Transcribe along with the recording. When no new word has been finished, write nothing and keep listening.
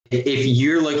if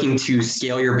you're looking to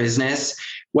scale your business,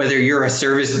 whether you're a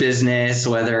service business,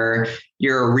 whether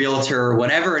you're a realtor,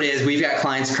 whatever it is, we've got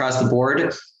clients across the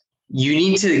board. You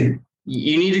need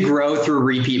to grow through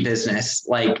repeat business.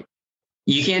 Like,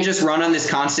 you can't just run on this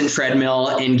constant treadmill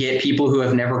and get people who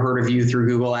have never heard of you through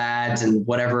Google Ads and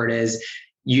whatever it is.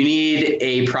 You need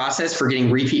a process for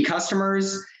getting repeat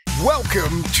customers.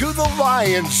 Welcome to the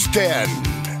Lion's Den,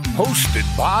 hosted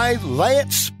by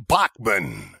Lance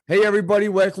Bachman. Hey, everybody.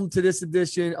 Welcome to this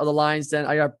edition of the Lion's Den.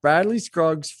 I got Bradley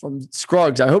Scruggs from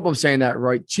Scruggs. I hope I'm saying that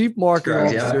right. Chief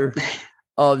Marketing Officer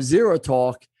of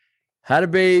ZyraTalk. Had a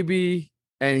baby,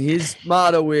 and his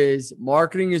motto is,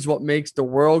 marketing is what makes the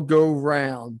world go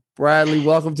round. Bradley,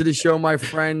 welcome to the show, my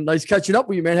friend. Nice catching up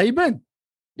with you, man. How you been?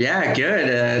 Yeah,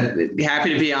 good.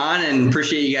 Happy to be on and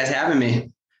appreciate you guys having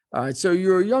me. All right. So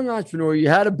you're a young entrepreneur. You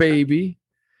had a baby.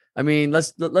 I mean,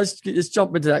 let's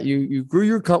jump into that. You grew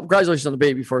your company. Congratulations on the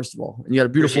baby, first of all. And you had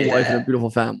a beautiful wife and a beautiful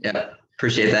family. Yeah,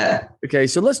 appreciate that. Okay,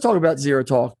 so let's talk about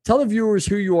ZyraTalk. Tell the viewers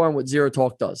who you are and what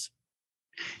ZyraTalk does.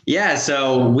 Yeah,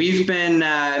 so we've been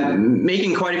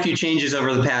making quite a few changes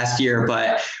over the past year,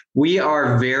 but we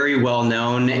are very well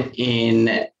known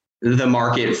in the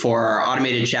market for our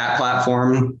automated chat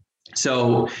platform.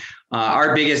 So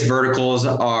our biggest verticals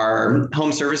are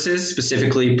home services,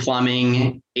 specifically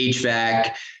plumbing,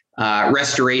 HVAC,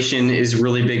 restoration is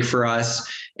really big for us.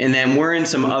 And then we're in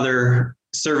some other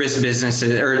service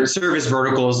businesses or service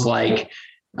verticals like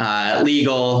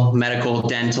legal, medical,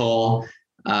 dental,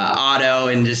 auto,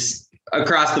 and just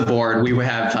across the board. We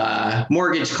have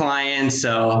mortgage clients.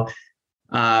 So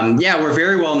we're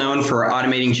very well known for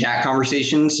automating chat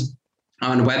conversations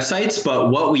on websites.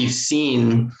 But what we've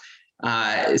seen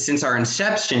since our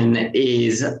inception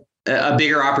is a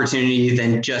bigger opportunity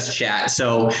than just chat.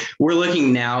 So we're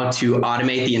looking now to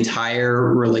automate the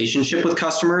entire relationship with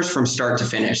customers from start to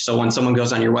finish. So when someone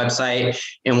goes on your website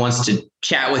and wants to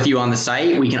chat with you on the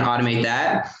site, we can automate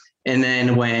that. And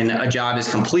then when a job is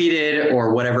completed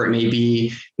or whatever it may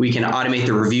be, we can automate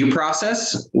the review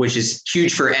process, which is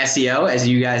huge for SEO. As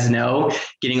you guys know,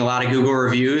 getting a lot of Google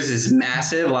reviews is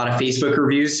massive, a lot of Facebook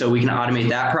reviews. So we can automate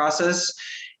that process.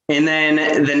 And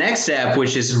then the next step,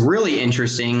 which is really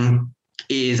interesting,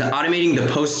 is automating the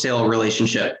post-sale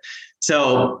relationship.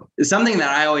 So something that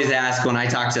I always ask when I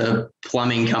talk to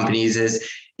plumbing companies is,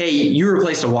 hey, you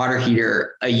replaced a water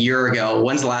heater a year ago.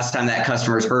 When's the last time that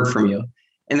customer's heard from you?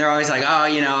 And they're always like,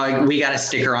 oh, we got a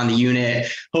sticker on the unit.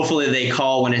 Hopefully they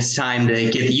call when it's time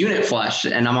to get the unit flushed.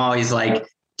 And I'm always like,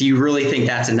 do you really think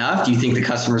that's enough? Do you think the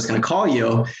customer's going to call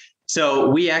you? So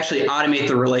we actually automate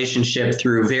the relationship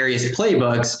through various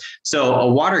playbooks. So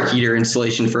a water heater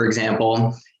installation, for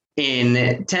example,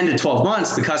 in 10 to 12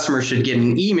 months, the customer should get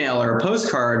an email or a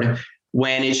postcard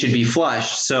when it should be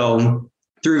flushed. So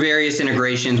through various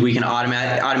integrations, we can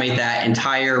automate that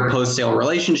entire post-sale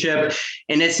relationship.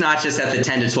 And it's not just at the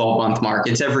 10 to 12 month mark.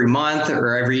 It's every month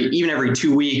or even every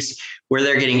 2 weeks where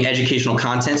they're getting educational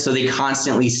content. So they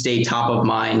constantly stay top of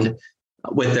mind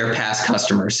with their past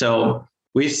customers. So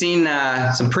we've seen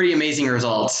some pretty amazing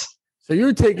results. So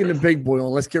you're taking the big boy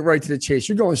on. Let's get right to the chase.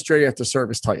 You're going straight after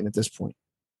Service Titan at this point.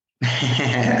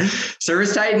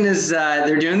 Service Titan is,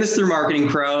 they're doing this through Marketing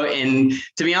Pro. And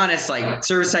to be honest, like,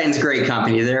 Service Titan's a great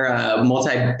company. They're a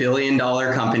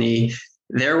multi-billion-dollar company.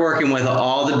 They're working with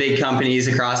all the big companies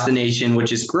across the nation,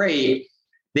 which is great.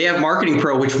 They have Marketing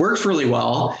Pro, which works really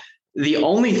well. The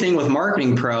only thing with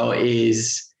Marketing Pro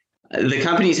is the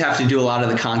companies have to do a lot of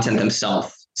the content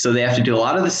themselves. So they have to do a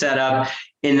lot of the setup.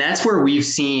 And that's where we've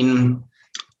seen,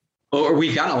 or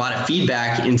we've gotten a lot of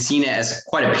feedback and seen it as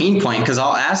quite a pain point, because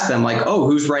I'll ask them like, oh,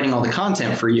 who's writing all the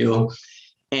content for you?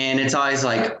 And it's always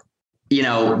like,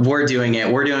 we're doing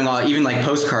it. We're doing all, even like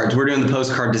postcards, we're doing the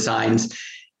postcard designs.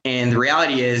 And the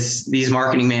reality is these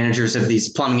marketing managers of these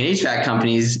plumbing and HVAC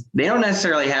companies, they don't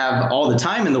necessarily have all the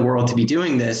time in the world to be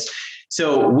doing this.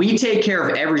 So we take care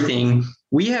of everything.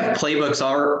 We have playbooks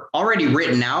already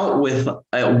written out with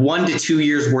 1 to 2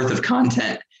 years worth of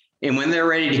content. And when they're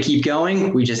ready to keep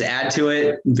going, we just add to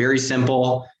it. Very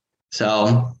simple.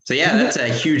 So yeah, that's a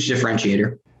huge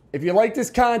differentiator. If you like this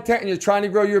content and you're trying to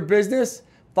grow your business,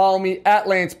 follow me at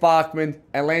Lance Bachman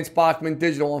and Lance Bachman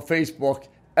Digital on Facebook.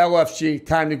 LFG,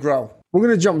 time to grow. We're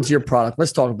going to jump into your product.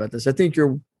 Let's talk about this. I think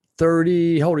you're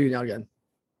 30. How old are you now again?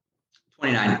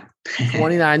 29.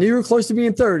 29. You were close to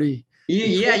being 30.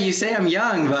 Yeah, you say I'm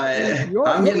young, but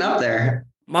I'm getting up there.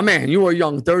 My man, you are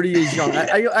young. 30 is young.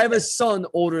 I have a son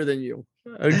older than you.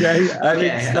 Okay? I have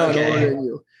a son older than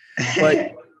you.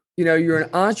 But, you're an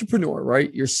entrepreneur,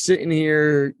 right? You're sitting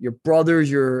here. Your brother's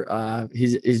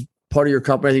he's part of your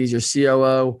company. I think he's your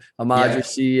COO.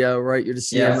 Ahmad's your CEO, right? You're the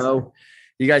CMO.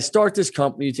 You guys start this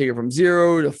company, you take it from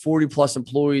 0 to 40 plus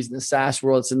employees in the SaaS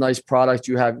world. It's a nice product.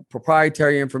 You have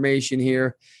proprietary information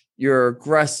here. You're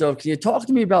aggressive. Can you talk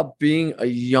to me about being a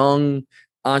young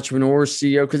entrepreneur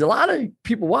CEO? Because a lot of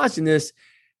people watching this,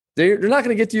 they're not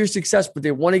going to get to your success, but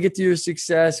they want to get to your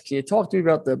success. Can you talk to me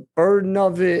about the burden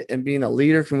of it and being a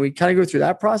leader? Can we kind of go through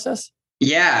that process?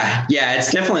 Yeah,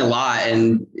 it's definitely a lot.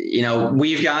 And,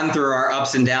 we've gone through our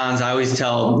ups and downs. I always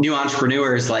tell new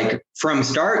entrepreneurs, like from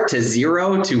start to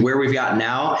 0 to where we've got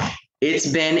now, it's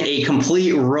been a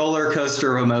complete roller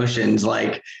coaster of emotions.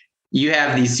 Like you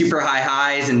have these super high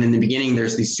highs, and in the beginning,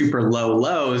 there's these super low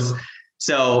lows.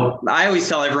 So I always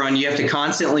tell everyone, you have to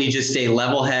constantly just stay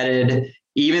level-headed.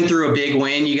 Even through a big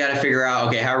win, you got to figure out,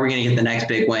 okay, how are we going to get the next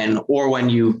big win? Or when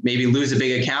you maybe lose a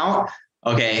big account,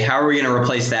 okay, how are we going to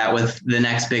replace that with the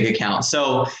next big account?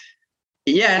 So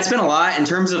yeah, it's been a lot in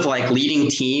terms of like leading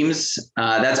teams.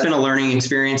 That's been a learning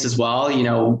experience as well.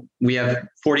 We have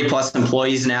 40 plus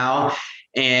employees now,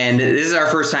 and this is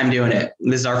our first time doing it.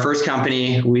 This is our first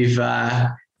company. We've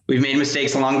made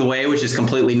mistakes along the way, which is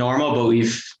completely normal, but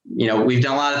we've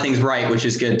done a lot of things right, which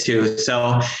is good too.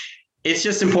 So it's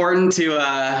just important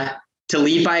to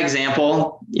lead by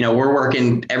example. We're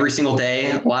working every single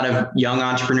day. A lot of young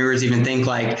entrepreneurs even think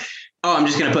like, oh, I'm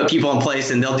just going to put people in place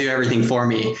and they'll do everything for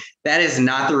me. That is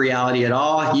not the reality at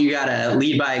all. You got to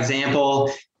lead by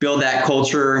example, build that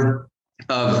culture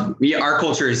of our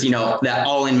culture is, that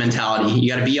all in mentality. You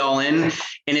got to be all in.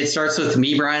 And it starts with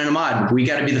me, Brian, and Ahmad. We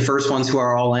got to be the first ones who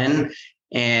are all in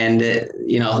and,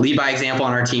 lead by example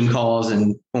on our team calls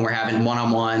and when we're having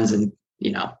one-on-ones and,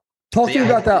 Talk to me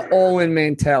about that all-in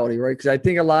mentality, right? Because I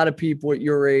think a lot of people at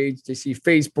your age, they see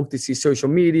Facebook, they see social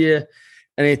media,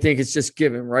 and they think it's just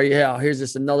given, right? Yeah, here's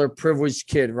just another privileged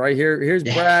kid, right? Here's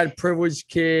Brad, privileged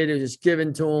kid. It's just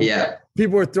given to him. Yeah.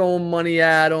 People are throwing money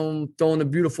at him, throwing a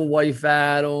beautiful wife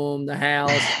at him, the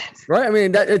house, right? I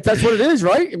mean, that's what it is,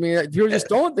 right? I mean, people are just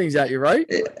throwing things at you, right?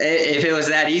 If it was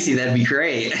that easy, that'd be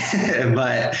great.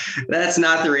 But that's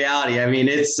not the reality. I mean,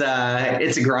 it's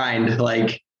a grind.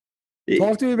 Like,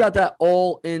 talk to me about that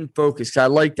all-in focus, because I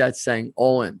like that saying,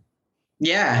 all in.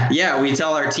 Yeah. We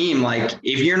tell our team, like,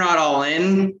 if you're not all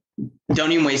in,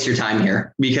 don't even waste your time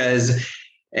here, because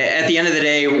at the end of the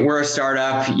day, we're a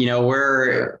startup.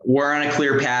 We're on a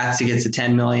clear path to get to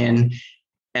 10 million,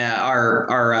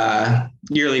 our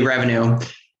yearly revenue,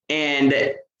 and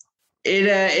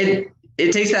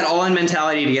it takes that all in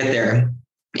mentality to get there.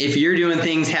 If you're doing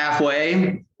things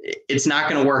halfway, it's not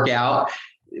going to work out.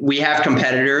 We have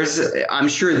competitors. I'm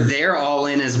sure they're all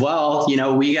in as well.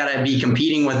 We got to be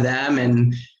competing with them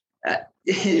and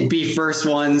be first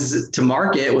ones to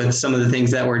market with some of the things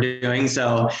that we're doing.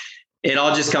 So it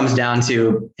all just comes down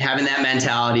to having that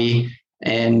mentality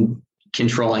and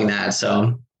controlling that.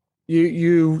 So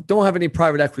you don't have any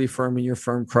private equity firm in your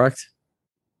firm, correct?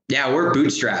 Yeah, we're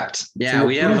bootstrapped. Yeah, so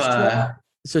we have.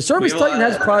 So Service Titan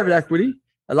has private equity.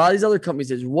 A lot of these other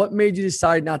companies is what made you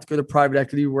decide not to go the private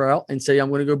equity route and say, I'm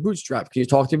going to go bootstrap? Can you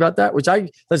talk to me about that?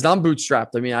 Listen, I'm bootstrapped.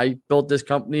 I mean, I built this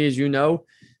company, as you know,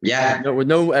 with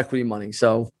no equity money.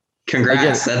 So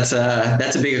congrats. That's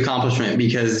a big accomplishment,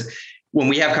 because when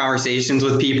we have conversations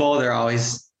with people, they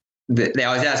always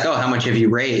ask, oh, how much have you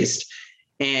raised?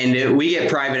 And we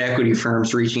get private equity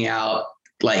firms reaching out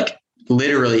like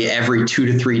literally every 2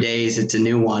 to 3 days. It's a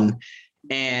new one.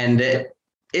 And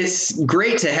it's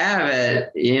great to have it,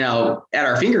 at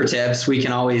our fingertips. We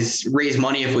can always raise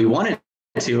money if we wanted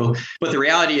to, but the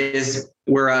reality is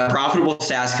we're a profitable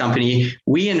SaaS company.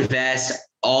 We invest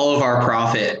all of our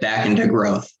profit back into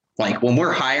growth. Like when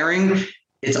we're hiring,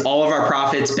 it's all of our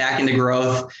profits back into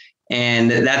growth. And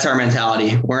that's our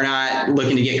mentality. We're not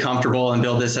looking to get comfortable and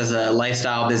build this as a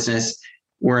lifestyle business.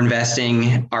 We're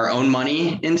investing our own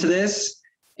money into this.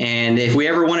 And if we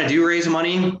ever want to raise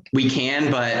money, we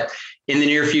can, but in the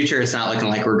near future, it's not looking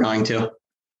like we're going to.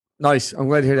 Nice. I'm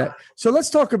glad to hear that. So let's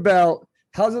talk about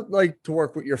how's it like to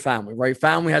work with your family, right?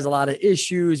 Family has a lot of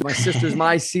issues. My sister's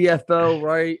my CFO,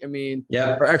 right? I mean,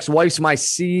 her ex-wife's my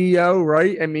CEO,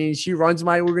 right? I mean, she runs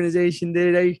my organization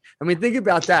today. I mean, think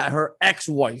about that. Her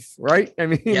ex-wife, right? I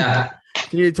mean,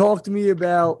 can you talk to me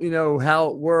about, how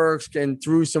it works and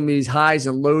through some of these highs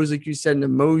and lows, like you said, in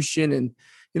emotion and,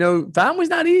 family's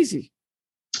not easy.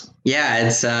 Yeah,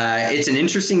 it's an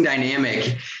interesting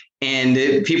dynamic,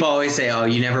 and people always say, "Oh,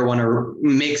 you never want to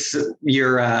mix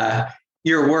your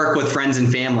work with friends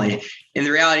and family." And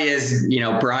the reality is,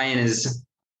 Brian is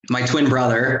my twin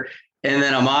brother, and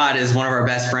then Ahmad is one of our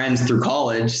best friends through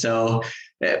college. So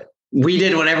we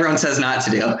did what everyone says not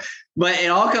to do, but it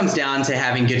all comes down to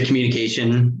having good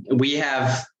communication. We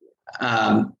have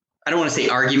I don't want to say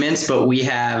arguments, but we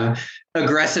have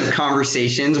aggressive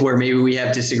conversations where maybe we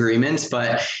have disagreements.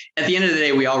 But at the end of the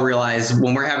day, we all realize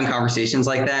when we're having conversations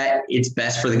like that, it's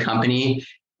best for the company.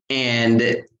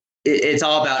 And it's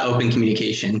all about open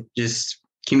communication. Just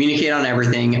communicate on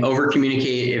everything, over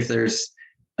communicate if there's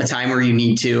a time where you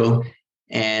need to.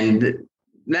 And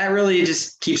that really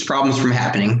just keeps problems from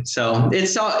happening. So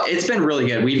it's been really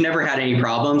good. We've never had any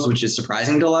problems, which is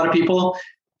surprising to a lot of people.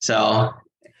 So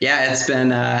yeah, it's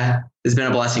been a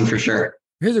blessing for sure.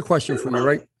 Here's a question for you,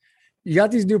 right? You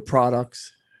got these new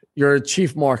products. You're a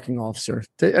chief marketing officer.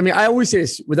 I mean, I always say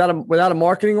this, without a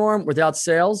marketing arm, without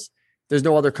sales, there's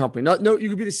no other company. No, you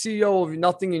could be the CEO of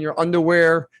nothing in your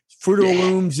underwear, Fruit of the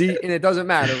Looms, and it doesn't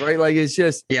matter, right? Like it's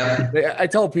just, I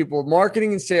tell people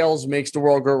marketing and sales makes the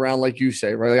world go around, like you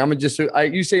say, right?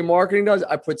 Like you say marketing does,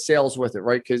 I put sales with it,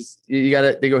 right? Because they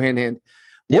go hand in hand.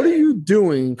 What are you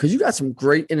doing? Because you got some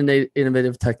great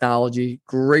innovative technology,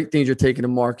 great things you're taking to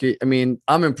market. I mean,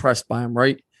 I'm impressed by them,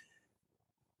 right?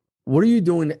 What are you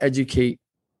doing to educate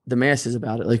the masses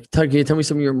about it? Like, can you tell me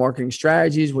some of your marketing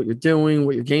strategies, what you're doing,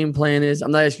 what your game plan is?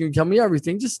 I'm not asking you to tell me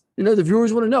everything. Just, the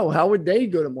viewers want to know, how would they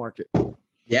go to market?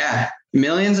 Yeah.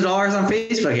 Millions of dollars on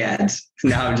Facebook ads.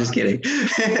 No, I'm just kidding.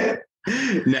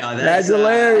 No, that's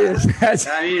hilarious.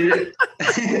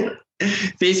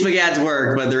 Facebook ads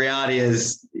work, but the reality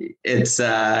is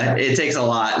it takes a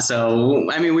lot. So,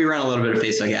 I mean, we run a little bit of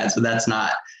Facebook ads, but that's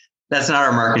not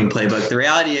our marketing playbook. The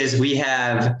reality is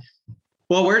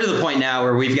we're to the point now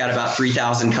where we've got about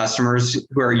 3,000 customers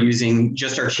who are using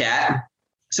just our chat.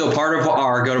 So part of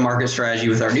our go-to-market strategy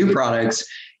with our new products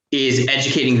is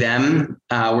educating them.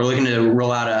 We're looking to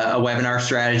roll out a webinar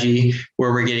strategy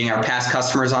where we're getting our past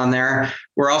customers on there.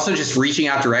 We're also just reaching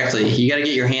out directly. You got to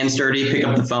get your hands dirty, pick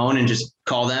up the phone and just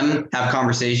call them, have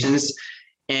conversations.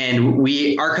 And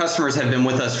our customers have been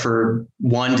with us for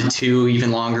 1 to 2,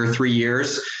 even longer, 3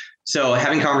 years. So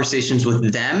having conversations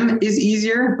with them is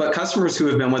easier, but customers who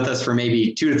have been with us for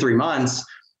maybe 2 to 3 months,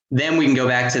 then we can go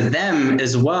back to them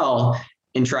as well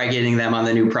and try getting them on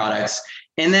the new products.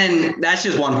 And then that's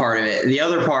just one part of it. The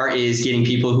other part is getting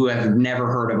people who have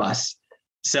never heard of us.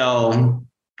 So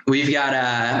we've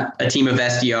got a team of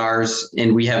SDRs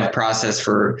and we have a process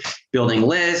for building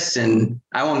lists. And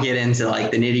I won't get into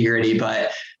like the nitty gritty,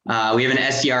 but we have an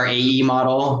SDR AE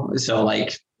model. So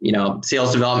like,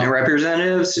 sales development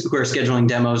representatives who are scheduling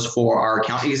demos for our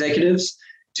account executives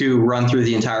to run through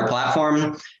the entire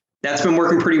platform. That's been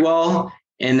working pretty well.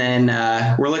 And then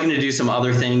we're looking to do some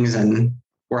other things, and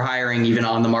we're hiring even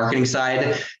on the marketing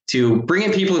side to bring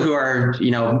in people who are,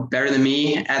 better than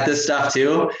me at this stuff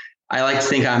too. I like to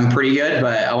think I'm pretty good,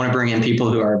 but I want to bring in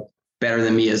people who are better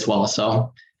than me as well.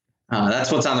 So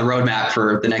that's what's on the roadmap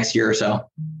for the next year or so.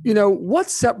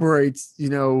 What separates,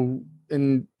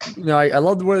 I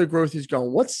love the way the growth is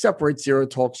going. What separates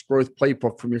ZyraTalk's growth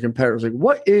playbook from your competitors? Like,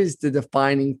 what is the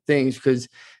defining things? Because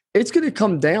it's going to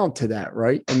come down to that,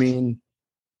 right? I mean,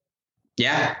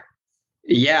 yeah.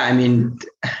 I mean,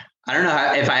 I don't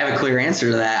know if I have a clear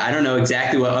answer to that. I don't know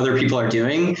exactly what other people are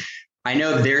doing. I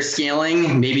know they're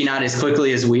scaling, maybe not as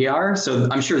quickly as we are. So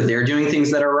I'm sure they're doing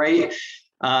things that are right.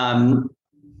 I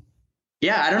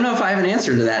don't know if I have an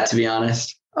answer to that, to be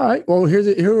honest. All right. Well,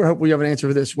 here I hope we have an answer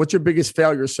for this. What's your biggest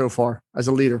failure so far as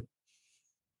a leader?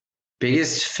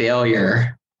 Biggest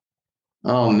failure?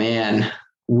 Oh man,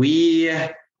 we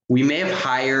may have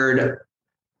hired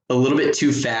a little bit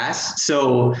too fast.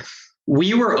 So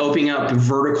we were opening up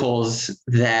verticals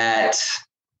that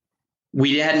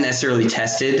we hadn't necessarily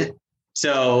tested.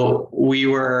 So we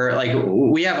were like,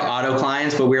 we have auto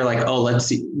clients, but we were like, oh,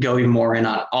 let's go even more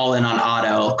all in on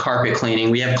auto, carpet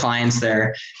cleaning. We have clients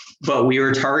there, but we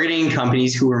were targeting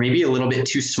companies who were maybe a little bit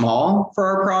too small for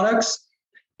our products.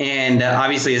 And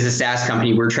obviously as a SaaS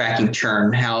company, we're tracking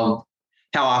churn, how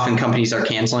often companies are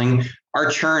canceling. Our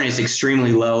churn is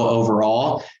extremely low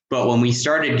overall. But when we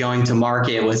started going to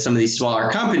market with some of these smaller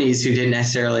companies who didn't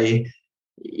necessarily,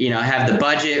 have the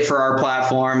budget for our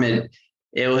platform,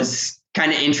 it was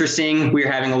kind of interesting. We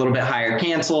were having a little bit higher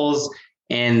cancels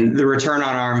and the return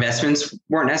on our investments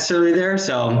weren't necessarily there.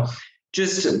 So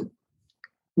just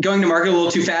going to market a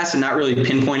little too fast and not really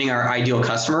pinpointing our ideal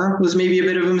customer was maybe a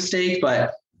bit of a mistake.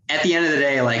 But at the end of the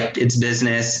day, like, it's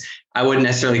business. I wouldn't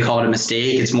necessarily call it a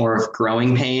mistake. It's more of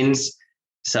growing pains.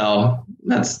 So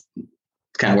that's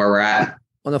kind of where we're at.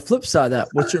 On the flip side of that,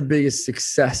 what's your biggest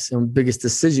success and biggest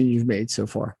decision you've made so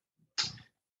far?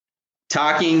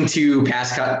 Talking to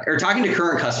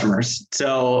current customers.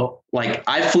 So like,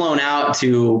 I've flown out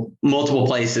to multiple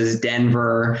places,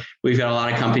 Denver. We've got a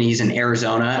lot of companies in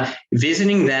Arizona,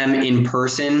 visiting them in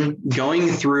person, going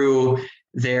through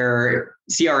their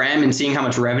CRM and seeing how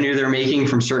much revenue they're making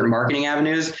from certain marketing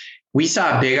avenues, we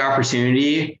saw a big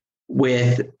opportunity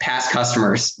with past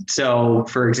customers. So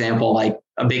for example, like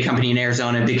a big company in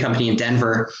Arizona, a big company in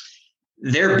Denver,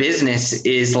 their business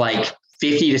is like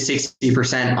 50 to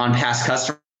 60% on past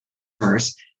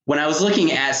customers. When I was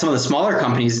looking at some of the smaller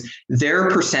companies, their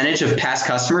percentage of past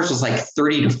customers was like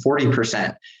 30 to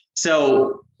 40%.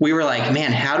 So we were like,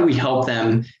 man, how do we help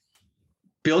them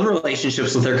build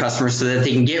relationships with their customers so that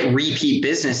they can get repeat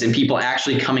business and people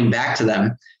actually coming back to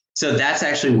them? So that's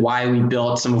actually why we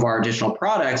built some of our additional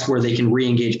products where they can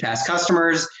re-engage past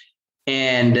customers.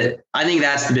 And I think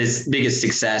that's the biggest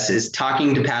success, is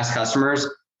talking to past customers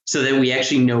so that we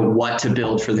actually know what to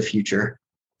build for the future.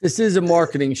 This is a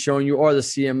marketing show and you are the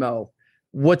CMO.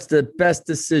 What's the best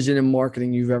decision in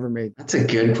marketing you've ever made? That's a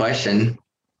good question.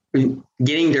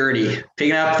 Getting dirty,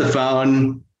 picking up the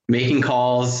phone, making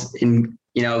calls, and,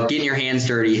 getting your hands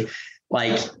dirty.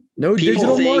 Like, no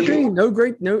digital marketing,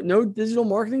 no digital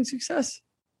marketing success.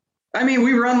 I mean,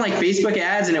 we run like Facebook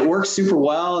ads and it works super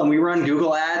well. And we run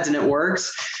Google ads and it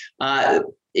works.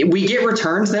 We get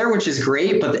returns there, which is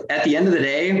great. But at the end of the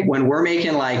day, when we're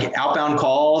making like outbound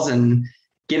calls and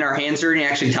getting our hands dirty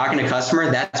and actually talking to customer,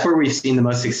 that's where we've seen the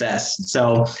most success.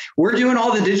 So we're doing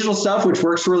all the digital stuff, which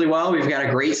works really well. We've got a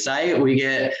great site. We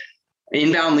get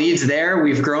inbound leads there.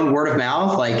 We've grown word of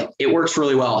mouth. Like, it works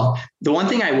really well. The one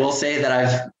thing I will say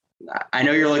that I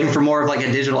know you're looking for more of like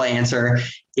a digital answer,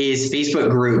 is Facebook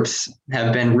groups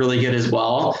have been really good as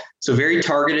well. So very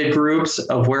targeted groups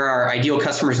of where our ideal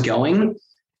customer is going.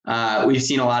 We've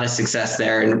seen a lot of success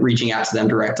there in reaching out to them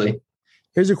directly.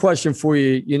 Here's a question for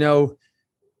you.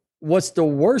 What's the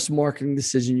worst marketing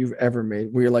decision you've ever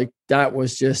made where you're like, that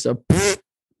was just a...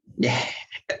 Yeah.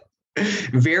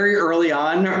 Very early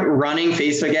on, running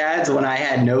Facebook ads when I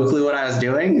had no clue what I was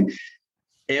doing,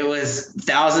 it was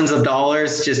thousands of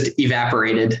dollars just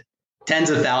evaporated.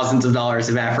 Tens of thousands of dollars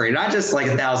evaporated. Not just like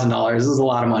 $1,000. This is a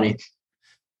lot of money.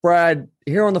 Brad,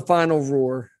 here on the final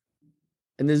roar,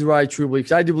 and this is why I truly believe,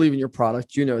 because I do believe in your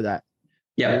product. You know that.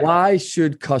 Yeah. Why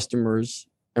should customers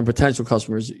and potential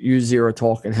customers use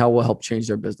ZyraTalk, and how will help change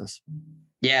their business?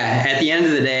 Yeah. At the end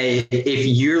of the day, if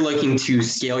you're looking to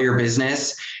scale your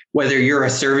business, whether you're a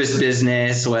service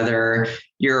business, whether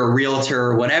you're a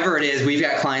realtor, whatever it is, we've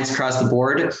got clients across the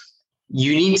board.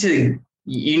 You need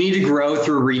to grow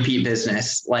through repeat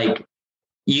business. Like,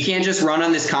 you can't just run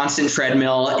on this constant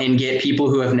treadmill and get people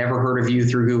who have never heard of you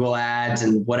through Google ads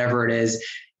and whatever it is.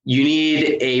 You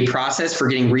need a process for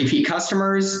getting repeat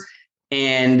customers,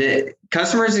 and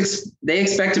customers, they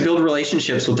expect to build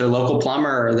relationships with their local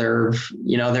plumber or their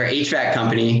HVAC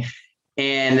company.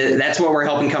 And that's what we're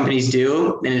helping companies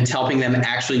do. And it's helping them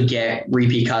actually get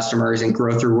repeat customers and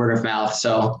grow through word of mouth.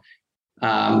 So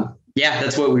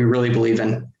that's what we really believe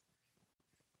in.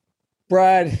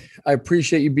 Brad, I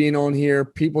appreciate you being on here.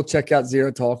 People check out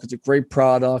ZyraTalk. It's a great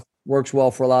product, works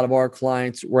well for a lot of our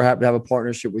clients. We're happy to have a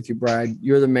partnership with you, Brad.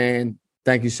 You're the man.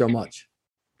 Thank you so much.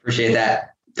 Appreciate that.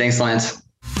 Thanks, Lance.